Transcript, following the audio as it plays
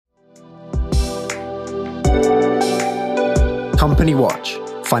Company Watch,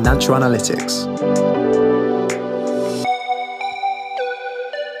 Financial Analytics.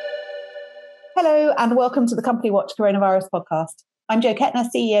 Hello and welcome to the Company Watch Coronavirus Podcast. I'm Jo Kettner,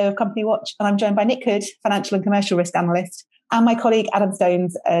 CEO of Company Watch, and I'm joined by Nick Hood, Financial and Commercial Risk Analyst, and my colleague Adam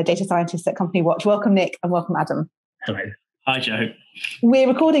Stones, Data Scientist at Company Watch. Welcome, Nick, and welcome, Adam. Hello. Hi, Jo. We're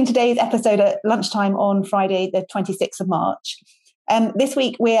recording today's episode at lunchtime on Friday, the 26th of March. This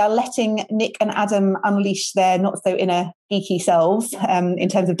week, we are letting Nick and Adam unleash their not-so-inner geeky selves in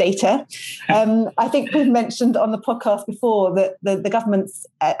terms of data. I think we've mentioned on the podcast before that the government's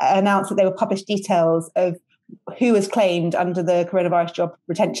announced that they will publish details of who was claimed under the Coronavirus Job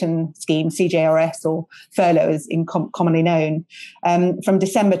Retention Scheme, CJRS, or furlough as commonly known, from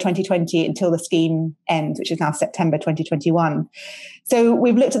December 2020 until the scheme ends, which is now September 2021. So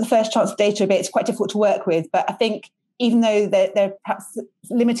we've looked at the first chance of data a bit. It's quite difficult to work with, but I think even though there are perhaps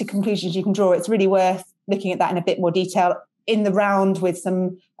limited conclusions you can draw, it's really worth looking at that in a bit more detail in the round with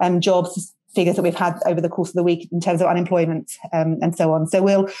some jobs figures that we've had over the course of the week in terms of unemployment and so on. So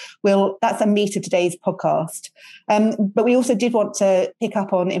we'll that's the meat of today's podcast. But we also did want to pick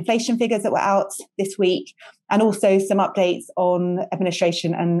up on inflation figures that were out this week, and also some updates on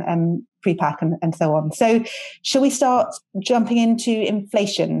administration and pre-pack and so on. So shall we start jumping into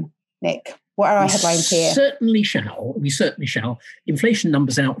inflation, Nick? What are our headlines here? We certainly shall. Inflation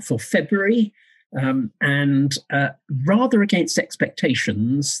numbers out for February. And rather against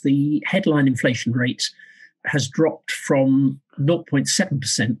expectations, the headline inflation rate has dropped from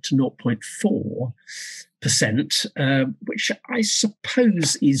 0.7% to 0.4%, which I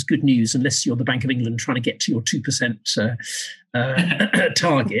suppose is good news, unless you're the Bank of England trying to get to your 2%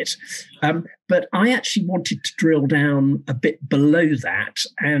 target. But I actually wanted to drill down a bit below that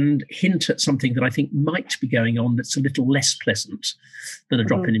and hint at something that I think might be going on that's a little less pleasant than a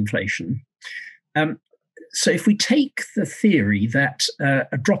drop in inflation. So if we take the theory that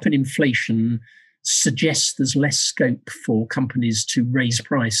a drop in inflation suggests there's less scope for companies to raise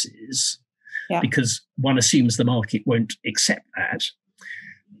prices, because one assumes the market won't accept that.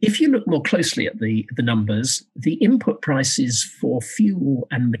 If you look more closely at the numbers, the input prices for fuel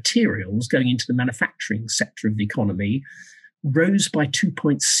and materials going into the manufacturing sector of the economy rose by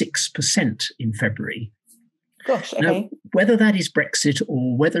 2.6% in February. Gosh, okay. Now, whether that is Brexit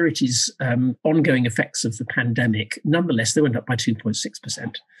or whether it is ongoing effects of the pandemic, nonetheless, they went up by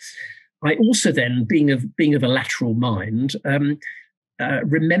 2.6%. I also then, being of a lateral mind,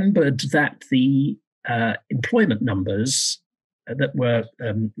 remembered that the employment numbers that were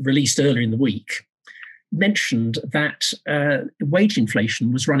released earlier in the week mentioned that wage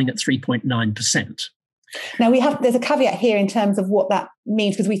inflation was running at 3.9%. Now, there's a caveat here in terms of what that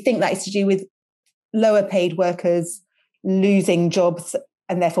means, because we think that is to do with lower paid workers losing jobs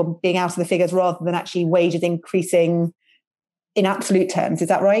and therefore being out of the figures rather than actually wages increasing in absolute terms. Is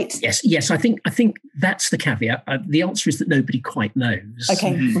that right? Yes. I think that's the caveat. The answer is that nobody quite knows.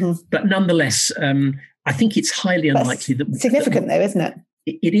 Okay. Mm-hmm. But nonetheless, I think it's highly unlikely that... Significant though, isn't it?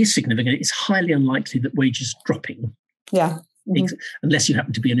 It is significant. It's highly unlikely that wages are dropping. Yeah. Mm-hmm. Unless you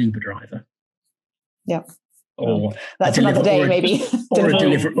happen to be an Uber driver. Yeah. Or that's another day, maybe. Or a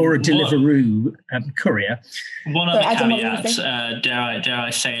Deliveroo courier. One other caveat, dare I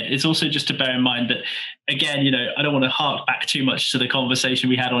say it, is also just to bear in mind that, again, I don't want to hark back too much to the conversation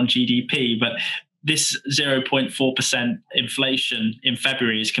we had on GDP, but this 0.4% inflation in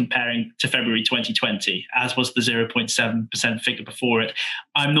February is comparing to February 2020, as was the 0.7% figure before it.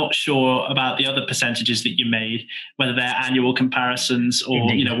 I'm not sure about the other percentages that you made, whether they're annual comparisons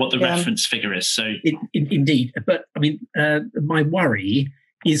or what the reference figure is. So, indeed, but I mean, my worry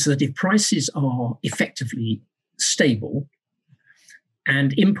is that if prices are effectively stable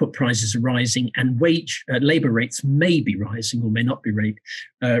and input prices are rising and labour rates may be rising or may not be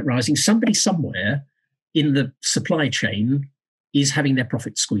rising, somebody somewhere in the supply chain is having their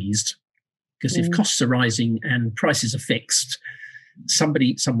profits squeezed. Because if costs are rising and prices are fixed,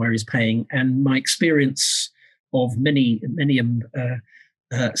 somebody somewhere is paying. And my experience of many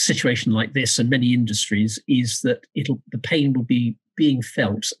situation like this and many industries is that the pain will be being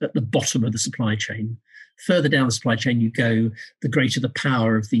felt at the bottom of the supply chain. Further down the supply chain you go, the greater the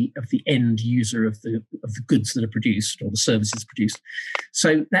power of the end user of the goods that are produced or the services produced.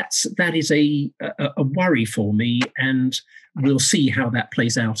 So that is a worry for me, and we'll see how that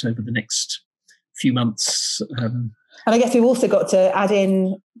plays out over the next few months. And I guess we've also got to add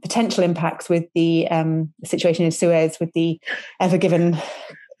in potential impacts with the situation in Suez, with the Ever Given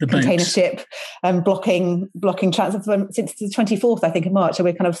the container ship blocking transit since the 24th, I think, of March. So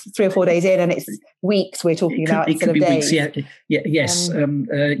we're kind of 3 or 4 days in, and it's weeks we're talking about. It could be days. Weeks, yes.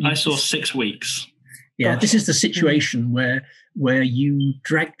 I saw 6 weeks. Yeah, this is the situation where you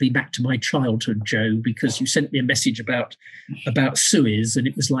dragged me back to my childhood, Joe, because you sent me a message about Suez, and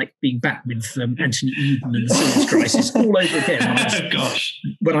it was like being back with Anthony Eden and the Suez crisis all over again.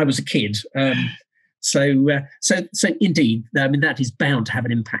 When I was a kid. So indeed, I mean, that is bound to have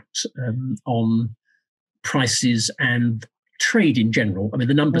an impact on prices and trade in general. I mean,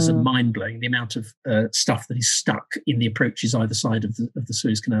 the numbers are mind-blowing, the amount of stuff that is stuck in the approaches either side of the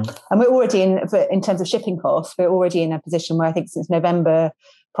Suez Canal. And we're already in terms of shipping costs, we're already in a position where I think since November,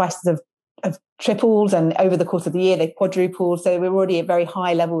 prices have tripled, and over the course of the year, they've quadrupled. So we're already at very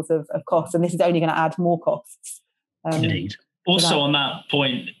high levels of costs, and this is only going to add more costs. Indeed. Also on that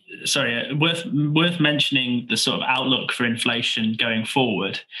point, worth mentioning the sort of outlook for inflation going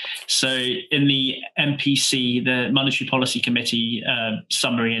forward. So in the MPC, the Monetary Policy Committee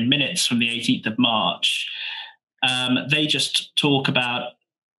summary and minutes from the 18th of March, they just talk about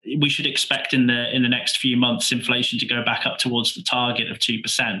we should expect in the next few months inflation to go back up towards the target of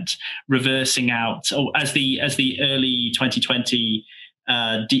 2%, reversing out as the early 2020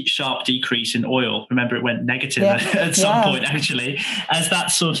 sharp decrease in oil. Remember, it went negative at some point. Actually, as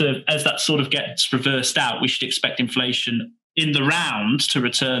that sort of gets reversed out, we should expect inflation in the round to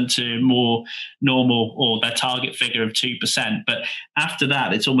return to more normal or their target figure of 2%. But after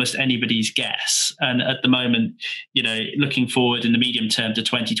that, it's almost anybody's guess. And at the moment, looking forward in the medium term to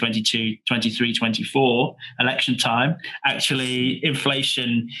 2022, 23, 24 election time, actually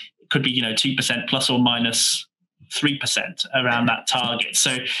inflation could be 2% plus or minus 3% around that target.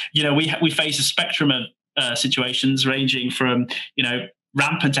 So, we face a spectrum of situations ranging from,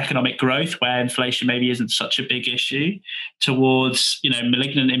 rampant economic growth where inflation maybe isn't such a big issue towards,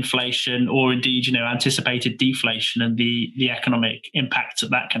 malignant inflation or indeed, anticipated deflation and the economic impact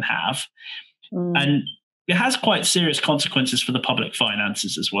that can have. And it has quite serious consequences for the public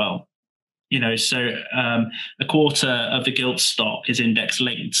finances as well. A quarter of the gilt stock is index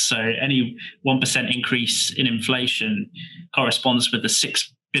linked. So any 1% increase in inflation corresponds with a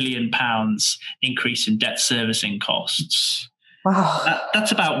 £6 billion increase in debt servicing costs. Wow.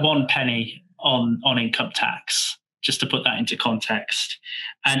 That's about 1 penny on income tax, just to put that into context.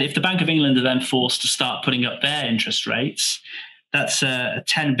 And if the Bank of England are then forced to start putting up their interest rates, that's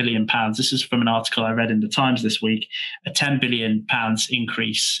 £10 billion. This is from an article I read in the Times this week, a £10 billion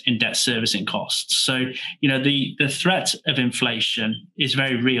increase in debt servicing costs. So, the threat of inflation is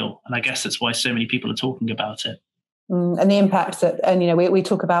very real. And I guess that's why so many people are talking about it. And the impact we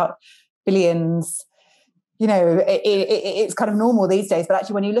talk about billions, it's kind of normal these days. But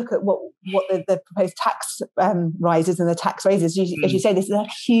actually, when you look at what the proposed tax rises and the tax raises, as you say, this is a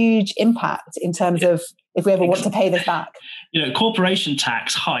huge impact in terms of if we ever want to pay this back. Corporation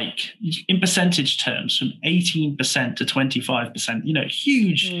tax hike in percentage terms from 18% to 25%,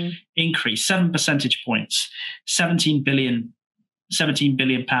 huge increase, 7 percentage points, 17 billion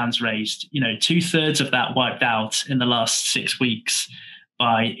pounds raised, 2/3 of that wiped out in the last 6 weeks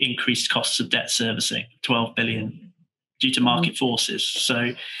by increased costs of debt servicing, 12 billion due to market forces.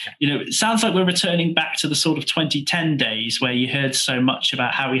 So, it sounds like we're returning back to the sort of 2010 days where you heard so much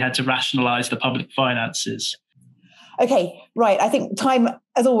about how we had to rationalize the public finances. Okay, right. I think time,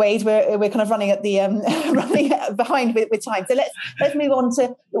 as always, we're kind of running at the running behind with time. So let's move on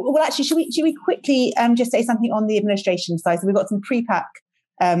to. Well, actually, should we quickly just say something on the administration side? So we've got some pre-pack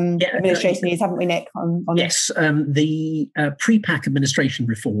administration news, haven't we, Nick? On yes, the pre-pack administration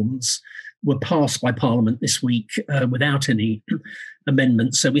reforms were passed by Parliament this week without any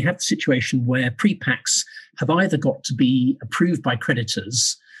amendments. So we have the situation where pre-packs have either got to be approved by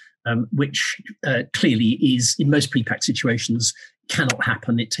creditors, which clearly is, in most pre-pack situations, cannot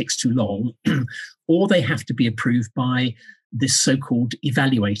happen. It takes too long. Or they have to be approved by this so-called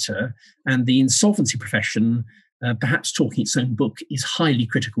evaluator. And the insolvency profession, perhaps talking its own book, is highly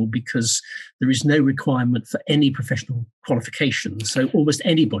critical because there is no requirement for any professional qualification. So almost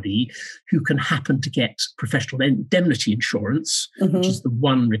anybody who can happen to get professional indemnity insurance, which is the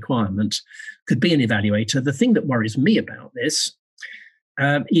one requirement, could be an evaluator. The thing that worries me about this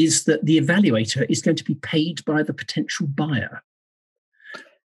is that the evaluator is going to be paid by the potential buyer.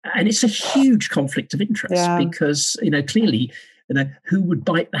 And it's a huge conflict of interest because, clearly, who would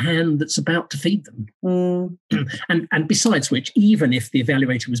bite the hand that's about to feed them? And besides which, even if the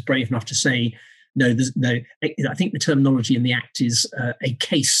evaluator was brave enough to say, no, I think the terminology in the Act is a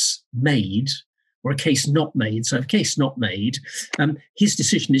case made or a case not made. So if a case not made, his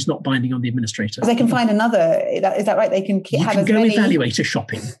decision is not binding on the administrator. They can find another, is that right? They can have as many... You can go evaluator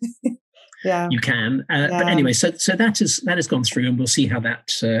shopping. you can. But anyway, so that has gone through, and we'll see how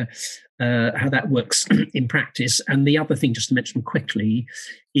that works in practice. And the other thing, just to mention quickly,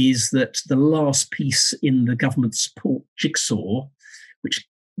 is that the last piece in the government support jigsaw, which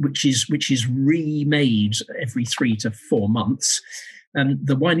is remade every 3 to 4 months.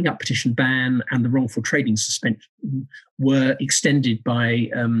 The winding up petition ban and the wrongful trading suspension were extended by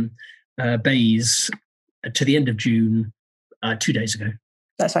BEIS to the end of June 2 days ago.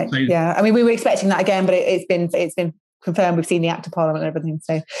 That's right. So, yeah, I mean, we were expecting that again, but it's been confirmed. We've seen the Act of Parliament and everything.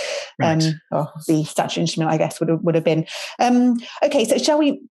 So, the statutory instrument, I guess, would have been. Okay, so shall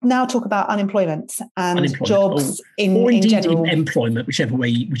we now talk about unemployment and jobs in general? In employment, whichever way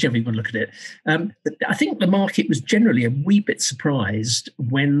you want to look at it. I think the market was generally a wee bit surprised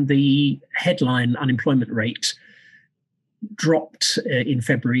when the headline unemployment rate dropped in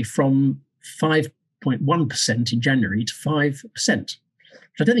February from 5.1% in January to 5%.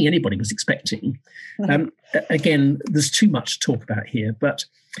 I don't think anybody was expecting. Again, there's too much to talk about here, but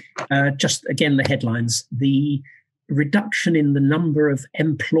just again, the headlines, the reduction in the number of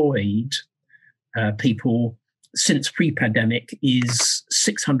employed people since pre-pandemic is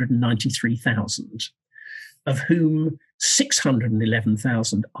 693,000, of whom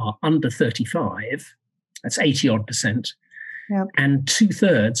 611,000 are under 35. That's 80-odd%. Yep. And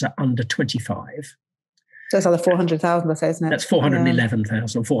 2/3 are under 25. So it's like 400,000 or so, isn't it? That's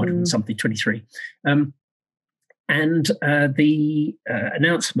 411,000, 400 and something, 23. And the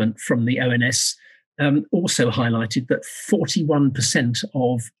announcement from the ONS also highlighted that 41%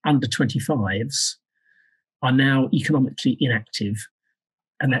 of under 25s are now economically inactive.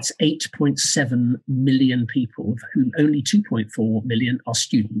 And that's 8.7 million people, of whom only 2.4 million are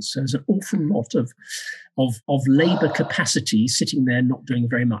students. So there's an awful lot of labour capacity sitting there not doing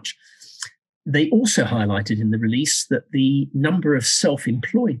very much. They also highlighted in the release that the number of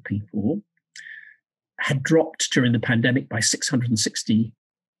self-employed people had dropped during the pandemic by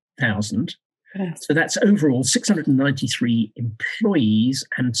 660,000. Yes. So that's overall 693 employees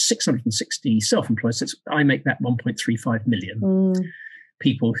and 660 self-employed. So I make that 1.35 million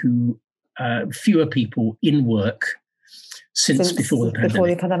people who, fewer people in work since before the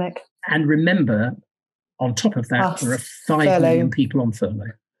pandemic. And remember, on top of that, there are 5 million people on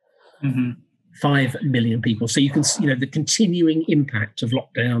furlough. Mm-hmm. 5 million people. So you can, the continuing impact of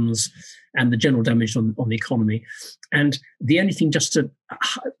lockdowns and the general damage on the economy. And the only thing just to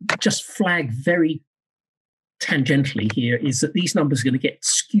flag very tangentially here is that these numbers are going to get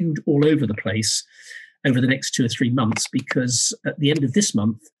skewed all over the place over the next 2 or 3 months, because at the end of this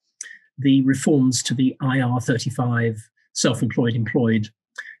month, the reforms to the IR35 self-employed employed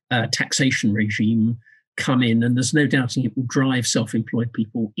taxation regime come in, and there's no doubting it will drive self-employed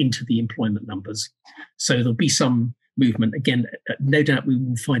people into the employment numbers. So there'll be some movement. Again, no doubt we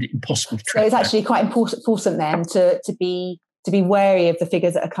will find it impossible to track. So it's actually quite important then to be wary of the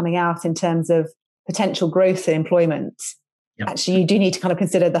figures that are coming out in terms of potential growth in employment. Yep. Actually, you do need to kind of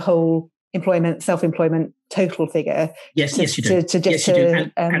consider the whole employment, self-employment total figure. Yes, you do.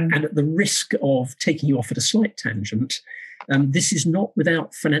 And at the risk of taking you off at a slight tangent, this is not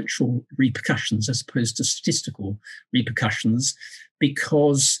without financial repercussions as opposed to statistical repercussions,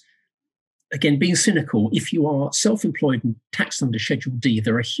 because, again, being cynical, if you are self-employed and taxed under Schedule D,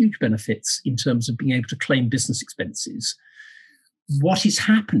 there are huge benefits in terms of being able to claim business expenses. What is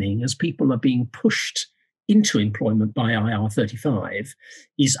happening as people are being pushed into employment by IR35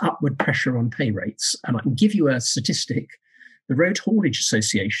 is upward pressure on pay rates. And I can give you a statistic. The Road Haulage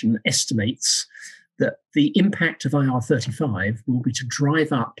Association estimates that the impact of IR35 will be to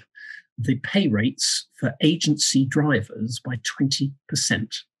drive up the pay rates for agency drivers by 20%.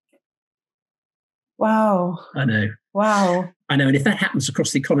 Wow. I know. Wow. I know. And if that happens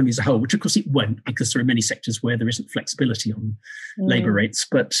across the economy as a whole, which of course it won't, because there are many sectors where there isn't flexibility on labour rates,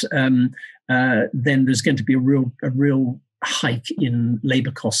 but then there's going to be a real hike in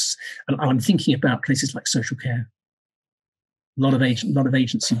labour costs. And I'm thinking about places like social care. A lot of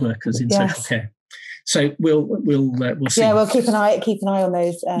agency workers in social care. So we'll see. Yeah, we'll keep an eye on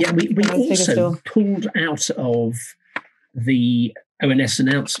those. We also pulled out of the ONS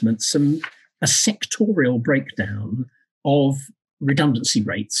announcement a sectorial breakdown of redundancy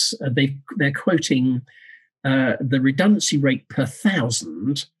rates. They're quoting the redundancy rate per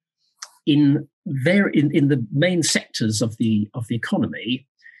 1,000 in the main sectors of the economy,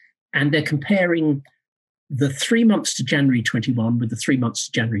 and they're comparing the 3 months to January 21 with the 3 months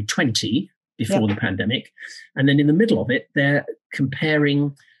to January 20 before the pandemic, and then in the middle of it they're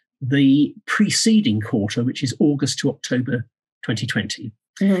comparing the preceding quarter, which is August to October 2020.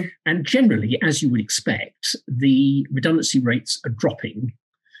 Mm-hmm. And generally, as you would expect, the redundancy rates are dropping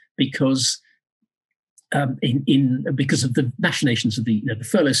because because of the machinations of the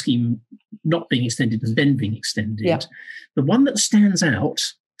furlough scheme not being extended and then being extended. Yeah. The one that stands out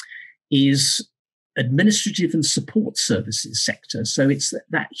is administrative and support services sector. So it's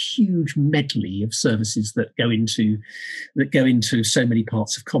that huge medley of services that go into so many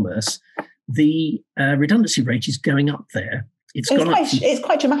parts of commerce. The redundancy rate is going up there. It's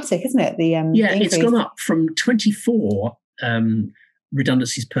quite dramatic, isn't it? The it's gone up from 24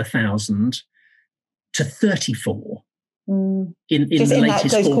 redundancies per 1,000 to 34 in the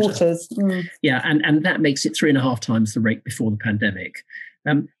latest those quarters. Yeah, and that makes it 3.5 times the rate before the pandemic.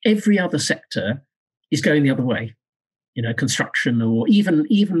 Every other sector is going the other way. Construction or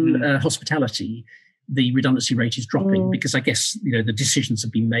even hospitality, the redundancy rate is dropping because I guess the decisions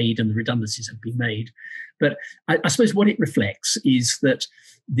have been made and the redundancies have been made. But I suppose what it reflects is that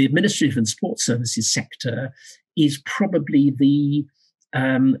the administrative and support services sector is probably the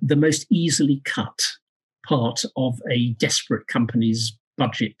most easily cut part of a desperate company's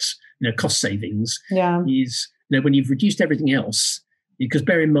budget, cost savings. Yeah. Is when you've reduced everything else, because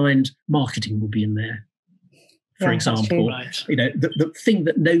bear in mind marketing will be in there, for example. Right. The thing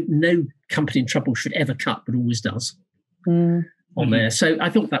that no company in trouble should ever cut, but always does on there. So I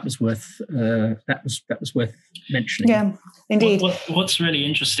thought that was worth worth mentioning. Yeah, indeed. What's really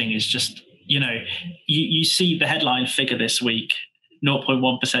interesting is just you see the headline figure this week,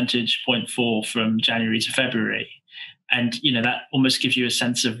 0.1 percentage point fall from January to February. And, that almost gives you a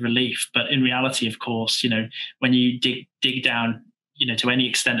sense of relief. But in reality, of course, when you dig down, to any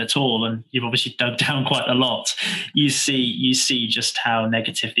extent at all, and you've obviously dug down quite a lot, you see just how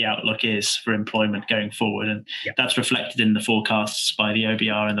negative the outlook is for employment going forward. And that's reflected in the forecasts by the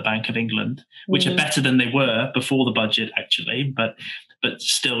OBR and the Bank of England, which are better than they were before the budget, actually, but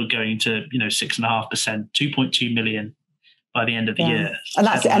still going to, 6.5%, 2.2 million by the end of the year. And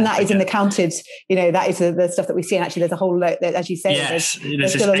that is in the counted, that is the stuff that we see. And actually there's a whole lot, as you say, yes,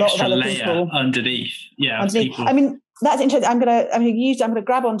 there's still a lot of other layer people underneath. Yeah. People. I mean, that's interesting. I'm going to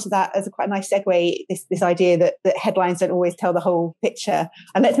grab onto that as a quite nice segue, this idea that headlines don't always tell the whole picture.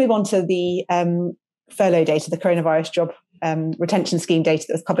 And let's move on to the furlough data, the coronavirus job retention scheme data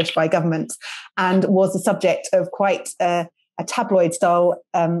that was published by government and was the subject of quite a tabloid style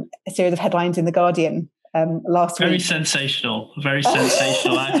series of headlines in The Guardian last week. Very sensational.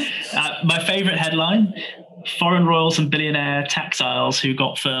 My favourite headline: foreign royals and billionaire taxiles who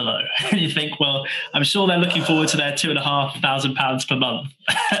got furlough. And you think, well, I'm sure they're looking forward to their £2,500 per month.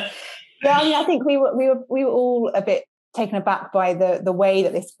 Yeah, I think we were all a bit taken aback by the way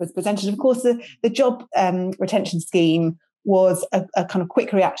that this was presented. Of course, the job retention scheme was a kind of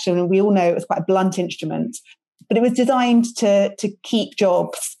quick reaction, and we all know it was quite a blunt instrument, but it was designed to keep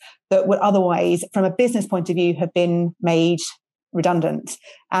jobs that would otherwise, from a business point of view, have been made redundant.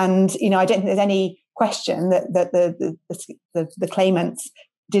 And I don't think there's any question that the claimants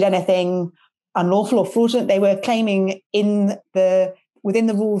did anything unlawful or fraudulent. They were claiming within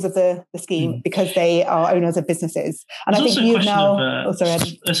the rules of the scheme because they are owners of businesses. And I think you've now...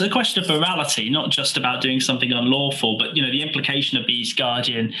 It's a question of morality, not just about doing something unlawful, but the implication of these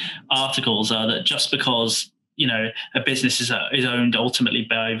Guardian articles are that just because a business is owned ultimately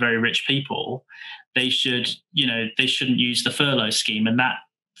by very rich people, they shouldn't use the furlough scheme, and that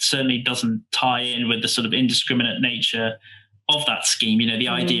certainly doesn't tie in with the sort of indiscriminate nature of that scheme. The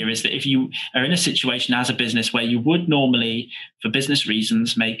idea is that if you are in a situation as a business where you would normally, for business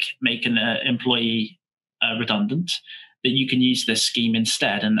reasons, make an employee redundant, that you can use this scheme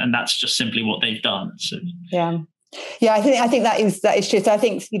instead, and that's just simply what they've done. So yeah, I think that is true. So I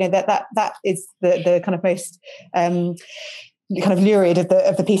think that is the kind of most kind of lurid of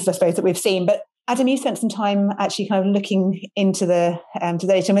the pieces, I suppose, that we've seen. But Adam, you spent some time actually kind of looking into the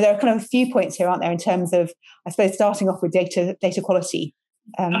data. I mean, there are kind of a few points here, aren't there, in terms of, I suppose, starting off with data quality.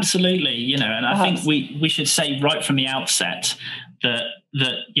 Absolutely, and I think we should say right from the outset that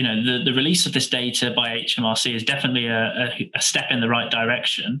the release of this data by HMRC is definitely a step in the right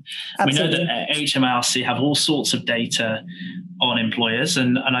direction. Absolutely. We know that HMRC have all sorts of data on employers,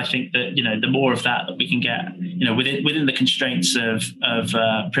 and I think that the more of that we can get, within the constraints of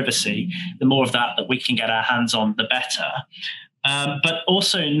privacy, the more of that we can get our hands on, the better. But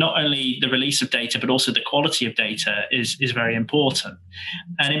also not only the release of data, but also the quality of data is very important.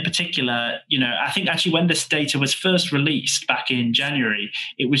 And in particular, I think actually when this data was first released back in January,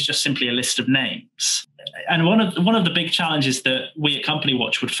 it was just simply a list of names. And one of the big challenges that we at Company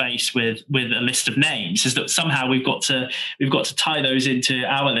Watch would face with a list of names is that somehow we've got to tie those into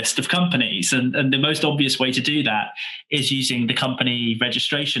our list of companies. And the most obvious way to do that is using the company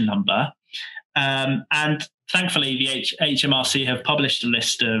registration number. And thankfully, the HMRC have published a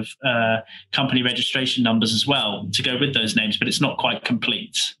list of company registration numbers as well to go with those names, but it's not quite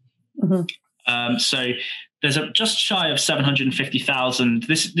complete. Mm-hmm. So there's just shy of 750,000.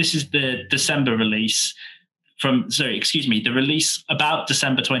 This is the December release the release about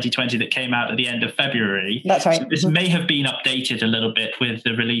December 2020 that came out at the end of February. That's right. So this may have been updated a little bit with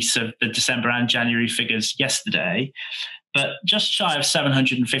the release of the December and January figures yesterday, but just shy of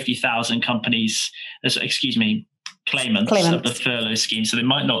 750,000 companies, claimants of the furlough scheme. So they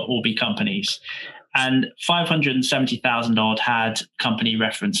might not all be companies. And 570,000 odd had company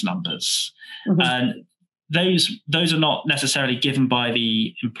reference numbers. Mm-hmm. And those are not necessarily given by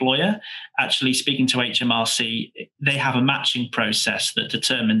the employer. Actually, speaking to HMRC, they have a matching process that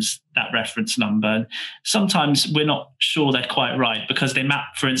determines that reference number. And sometimes we're not sure they're quite right because they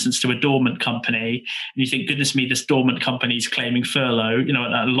map, for instance, to a dormant company, and you think, goodness me, this dormant company is claiming furlough,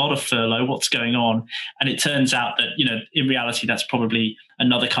 a lot of furlough, what's going on? And it turns out that, in reality, that's probably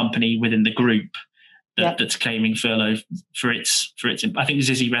another company within the group that's claiming furlough for its. I think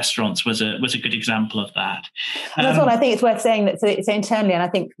Zizzy Restaurants was a good example of that. And that's all. I think it's worth saying that so internally, and I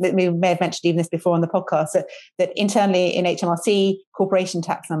think that we may have mentioned even this before on the podcast, that internally in HMRC, corporation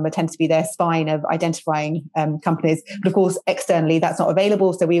tax number tends to be their spine of identifying companies. But of course, externally, that's not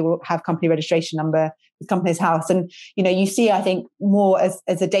available. So we will have company registration number with Companies House. And you see, I think more as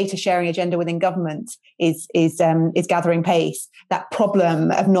a data sharing agenda within government is gathering pace. That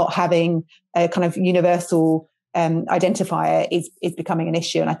problem of not having a kind of universal identifier is becoming an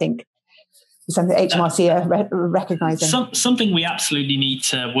issue, and I think it's something that HMRC are recognizing. Something we absolutely need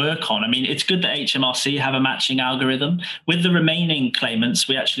to work on. I mean, it's good that HMRC have a matching algorithm. With the remaining claimants,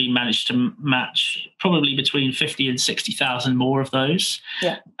 we actually managed to match probably between 50 and 60,000 more of those.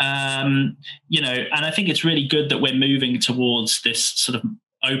 Yeah. And I think it's really good that we're moving towards this sort of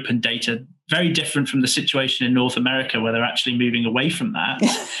open data, very different from the situation in North America where they're actually moving away from that.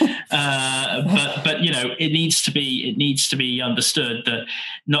 But it needs to be understood that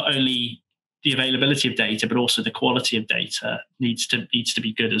not only the availability of data, but also the quality of data needs to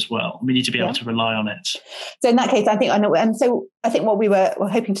be good as well. We need to be able to rely on it. So in that case, I think what we were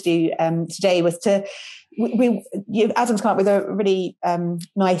hoping to do today was to. Adam's come up with a really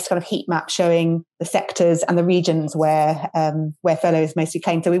nice kind of heat map showing the sectors and the regions where furlough is mostly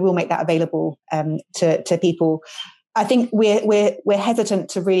claimed. So we will make that available to people. I think we're hesitant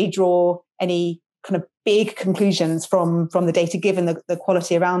to really draw any kind of big conclusions from the data, given the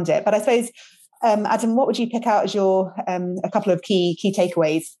quality around it. But I suppose, Adam, what would you pick out as your a couple of key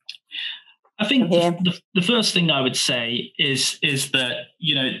takeaways? I think the first thing I would say is that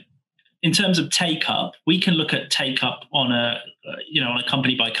in terms of take up, we can look at take up on a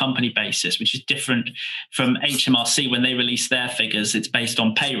company by company basis, which is different from HMRC when they release their figures. It's based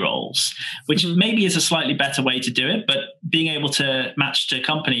on payrolls, which maybe is a slightly better way to do it. But being able to match to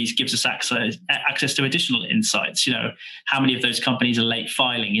companies gives us access to additional insights. How many of those companies are late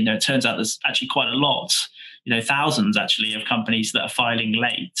filing? It turns out there's actually quite a lot. Thousands actually of companies that are filing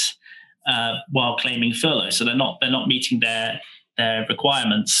late while claiming furlough. So they're not meeting their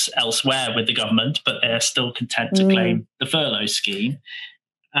requirements elsewhere with the government, but they're still content to claim the furlough scheme.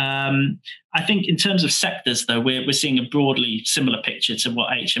 I think in terms of sectors, though, we're seeing a broadly similar picture to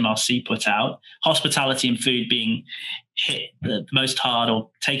what HMRC put out. Hospitality and food being hit the most hard, or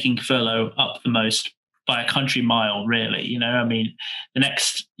taking furlough up the most by a country mile, really. The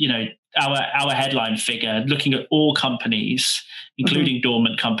next, our headline figure, looking at all companies, including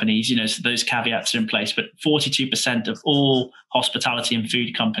dormant companies, so those caveats are in place, but 42% of all hospitality and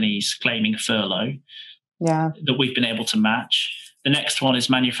food companies claiming furlough that we've been able to match. The next one is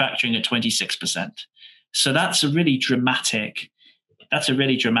manufacturing at 26%. So that's a really dramatic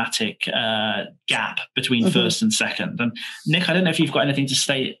gap between first and second. And Nick, I don't know if you've got anything to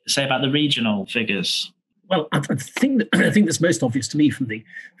say about the regional figures. Well, I think that's most obvious to me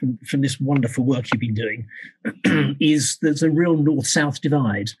from this wonderful work you've been doing is there's a real north-south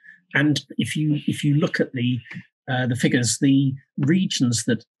divide, and if you look at the figures, the regions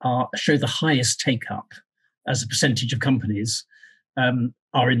that show the highest take-up as a percentage of companies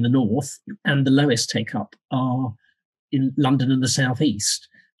are in the north, and the lowest take-up are in London and the southeast.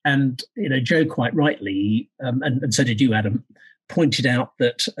 And Joe quite rightly, and so did you, Adam, pointed out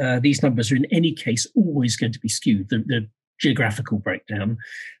that these numbers are in any case always going to be skewed, the geographical breakdown,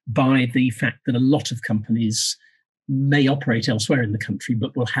 by the fact that a lot of companies may operate elsewhere in the country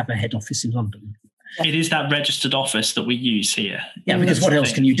but will have a head office in London. It is that registered office that we use here. Yeah, because what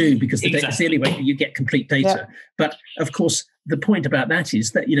else can you do? Because it's the only way that you get complete data. Yeah. But of course, the point about that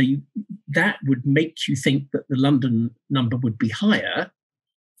is that that would make you think that the London number would be higher,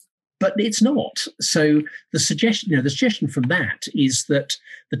 but it's not. So the suggestion from that is that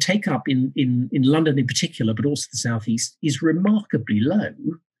the take up in London in particular, but also the southeast, is remarkably low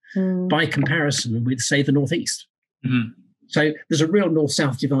by comparison with, say, the northeast. Mm-hmm. So there's a real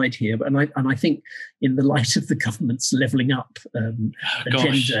north-south divide here, and I think in the light of the government's levelling up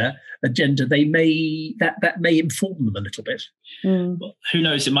agenda, that may inform them a little bit. Well, who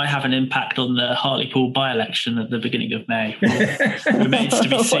knows? It might have an impact on the Hartlepool by-election at the beginning of May. Remains to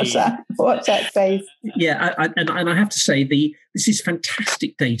be seen. Watch that space. Yeah, I have to say this is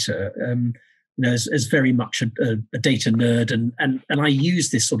fantastic data. As very much a data nerd, and I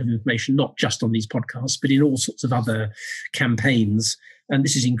use this sort of information not just on these podcasts, but in all sorts of other campaigns. And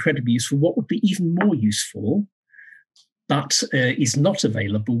this is incredibly useful. What would be even more useful, but is not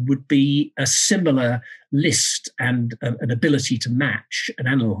available, would be a similar list and an ability to match and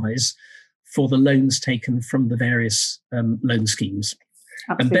analyse for the loans taken from the various loan schemes.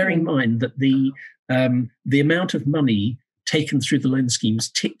 Absolutely. And bear in mind that the amount of money taken through the loan schemes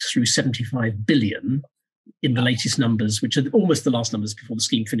ticked through 75 billion in the latest numbers, which are almost the last numbers before the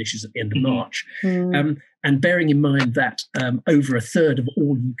scheme finishes at the end of March. And bearing in mind that over a third of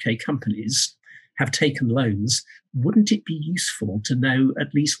all UK companies have taken loans, wouldn't it be useful to know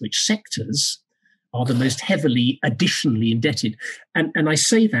at least which sectors are the most heavily additionally indebted? And I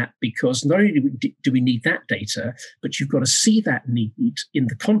say that because not only do we need that data, but you've got to see that need in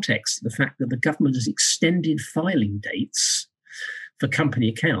the context of the fact that the government has extended filing dates for company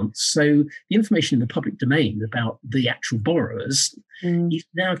accounts. So the information in the public domain about the actual borrowers is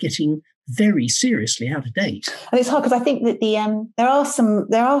now getting very seriously out of date. And it's hard because I think that there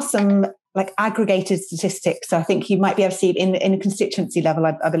are some like aggregated statistics. So I think you might be able to see in a constituency level.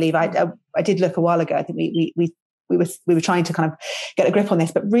 I believe I did look a while ago. I think we were trying to kind of get a grip on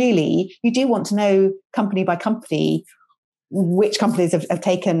this, but really you do want to know company by company which companies have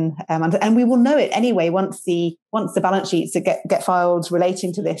taken, and we will know it anyway once the balance sheets get filed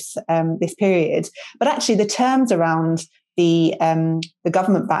relating to this period. But actually, the terms around the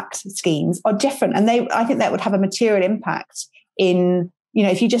government-backed schemes are different, and I think that would have a material impact in,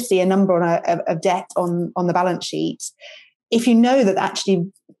 if you just see a number of debt on the balance sheet, if you know that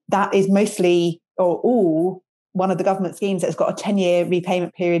actually that is mostly or all one of the government schemes that's got a 10-year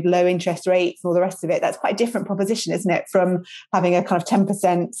repayment period, low interest rates, and all the rest of it, that's quite a different proposition, isn't it, from having a kind of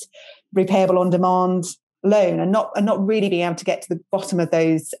 10% repayable on demand loan and not really being able to get to the bottom of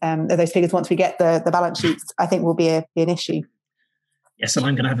those figures once we get the balance sheets, I think will be an issue. Yes, and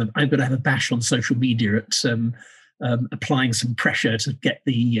I'm going to have a bash on social media at applying some pressure to get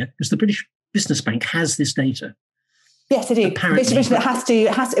because the British Business Bank has this data. Yes, they do. It has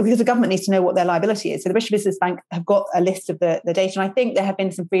to, because the government needs to know what their liability is. So the British Business Bank have got a list of the data, and I think there have been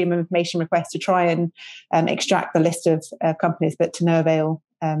some freedom of information requests to try and extract the list of companies, but to no avail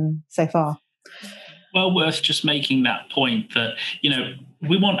so far. Well, worth just making that point that,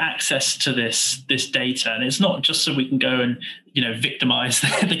 we want access to this data, and it's not just so we can go and, victimize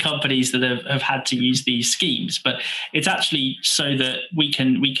the companies that have had to use these schemes, but it's actually so that we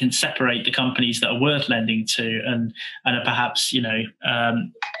can separate the companies that are worth lending to and are perhaps,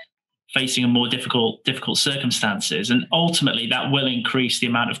 facing a more difficult circumstances. And ultimately that will increase the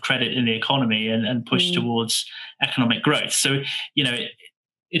amount of credit in the economy and push towards economic growth. So,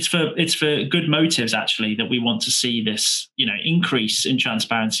 it's for good motives, actually, that we want to see this, increase in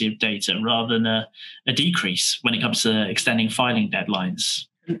transparency of data rather than a decrease when it comes to extending filing deadlines.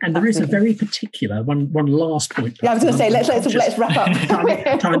 And there is a very particular one last point. Yeah, I was going to say let's wrap up.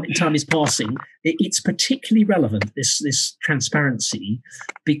 time is passing. It's particularly relevant, this transparency,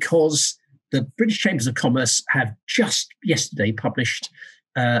 because the British Chambers of Commerce have just yesterday published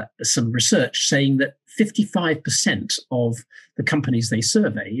some research saying that 55% of the companies they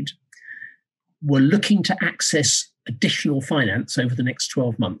surveyed were looking to access additional finance over the next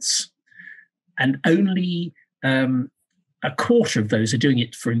 12 months. And only a quarter of those are doing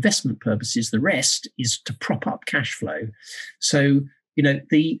it for investment purposes. The rest is to prop up cash flow. So,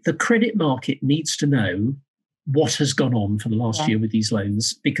 the credit market needs to know what has gone on for the last year with these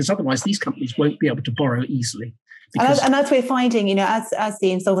loans, because otherwise these companies won't be able to borrow easily. And as we're finding, as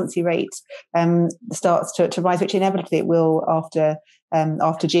the insolvency rate starts to rise, which inevitably it will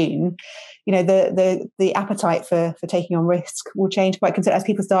after June, the appetite for taking on risk will change quite considerably as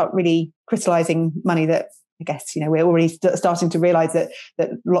people start really crystallising money that, I guess, we're already starting to realise that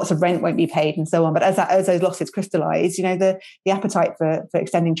lots of rent won't be paid and so on. But as those losses crystallise, the appetite for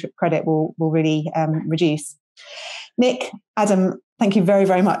extending credit will really reduce. Nick, Adam, Thank you very,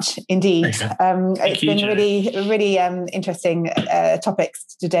 very much indeed. It's been really interesting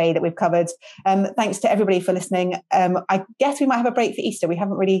topics today that we've covered. Thanks to everybody for listening. I guess we might have a break for Easter. We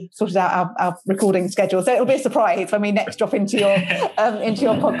haven't really sorted out our recording schedule, so it'll be a surprise when we next drop into your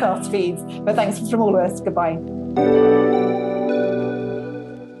podcast feeds. But thanks from all of us. Goodbye.